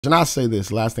And I say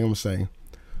this, last thing I'm gonna say.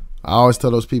 I always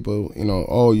tell those people,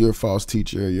 oh, you're a false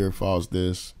teacher, you're a false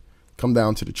this. Come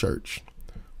down to the church.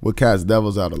 We'll cast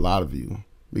devils out a lot of you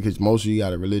because most of you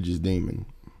got a religious demon.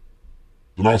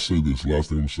 And I say this, last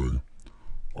thing I'm saying.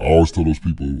 I always tell those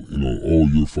people, oh,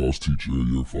 you're a false teacher,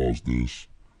 you're a false this.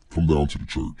 Come down to the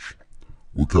church.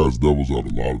 We'll cast devils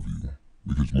out a lot of you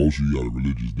because most of you got a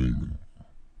religious demon.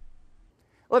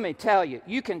 Let me tell you,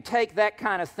 you can take that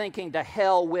kind of thinking to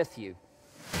hell with you.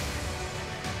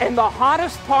 And the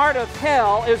hottest part of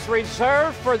hell is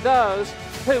reserved for those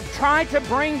who try to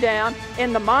bring down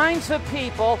in the minds of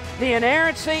people the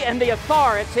inerrancy and the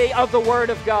authority of the Word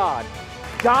of God.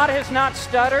 God has not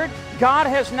stuttered. God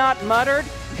has not muttered.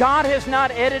 God has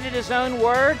not edited His own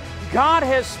Word. God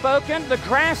has spoken. The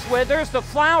grass withers, the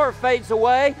flower fades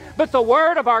away, but the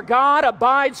Word of our God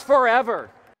abides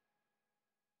forever.